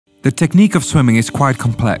The technique of swimming is quite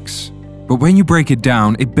complex, but when you break it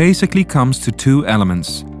down, it basically comes to two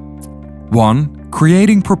elements. 1.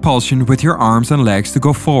 Creating propulsion with your arms and legs to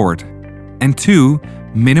go forward. And 2.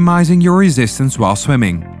 Minimizing your resistance while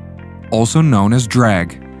swimming, also known as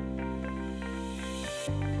drag.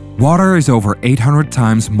 Water is over 800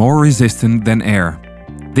 times more resistant than air.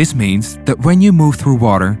 This means that when you move through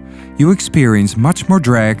water, you experience much more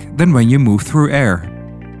drag than when you move through air.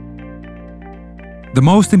 The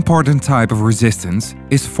most important type of resistance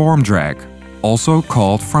is form drag, also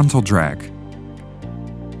called frontal drag.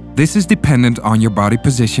 This is dependent on your body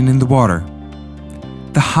position in the water.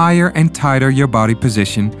 The higher and tighter your body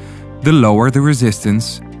position, the lower the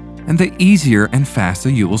resistance, and the easier and faster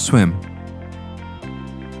you will swim.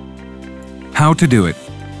 How to do it?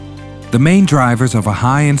 The main drivers of a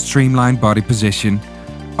high and streamlined body position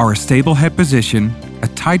are a stable head position, a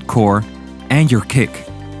tight core, and your kick.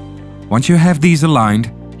 Once you have these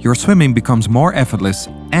aligned, your swimming becomes more effortless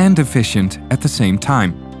and efficient at the same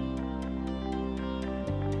time.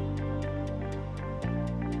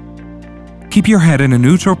 Keep your head in a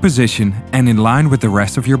neutral position and in line with the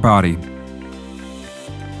rest of your body.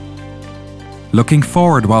 Looking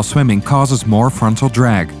forward while swimming causes more frontal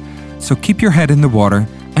drag, so keep your head in the water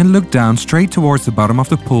and look down straight towards the bottom of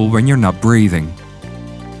the pool when you're not breathing.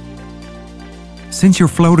 Since you're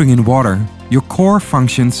floating in water, your core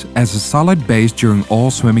functions as a solid base during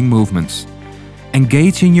all swimming movements.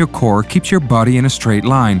 Engaging your core keeps your body in a straight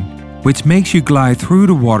line, which makes you glide through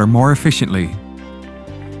the water more efficiently.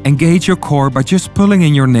 Engage your core by just pulling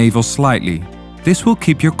in your navel slightly. This will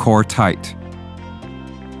keep your core tight.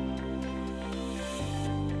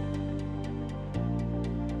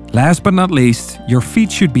 Last but not least, your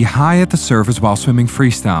feet should be high at the surface while swimming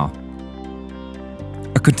freestyle.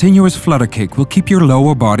 A continuous flutter kick will keep your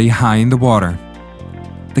lower body high in the water.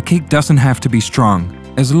 The kick doesn't have to be strong,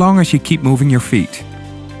 as long as you keep moving your feet.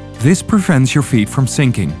 This prevents your feet from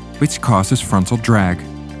sinking, which causes frontal drag.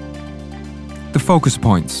 The focus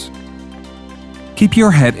points. Keep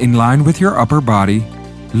your head in line with your upper body,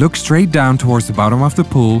 look straight down towards the bottom of the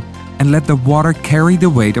pool, and let the water carry the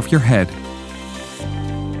weight of your head.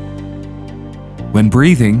 When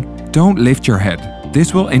breathing, don't lift your head.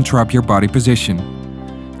 This will interrupt your body position.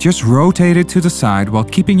 Just rotate it to the side while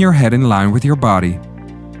keeping your head in line with your body.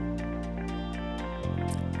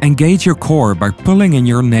 Engage your core by pulling in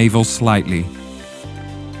your navel slightly.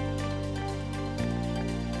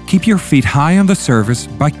 Keep your feet high on the surface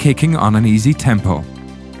by kicking on an easy tempo.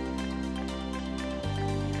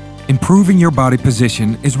 Improving your body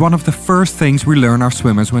position is one of the first things we learn our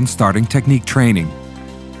swimmers when starting technique training.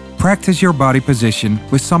 Practice your body position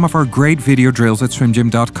with some of our great video drills at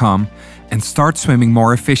swimgym.com and start swimming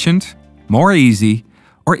more efficient, more easy,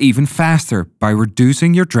 or even faster by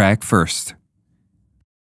reducing your drag first.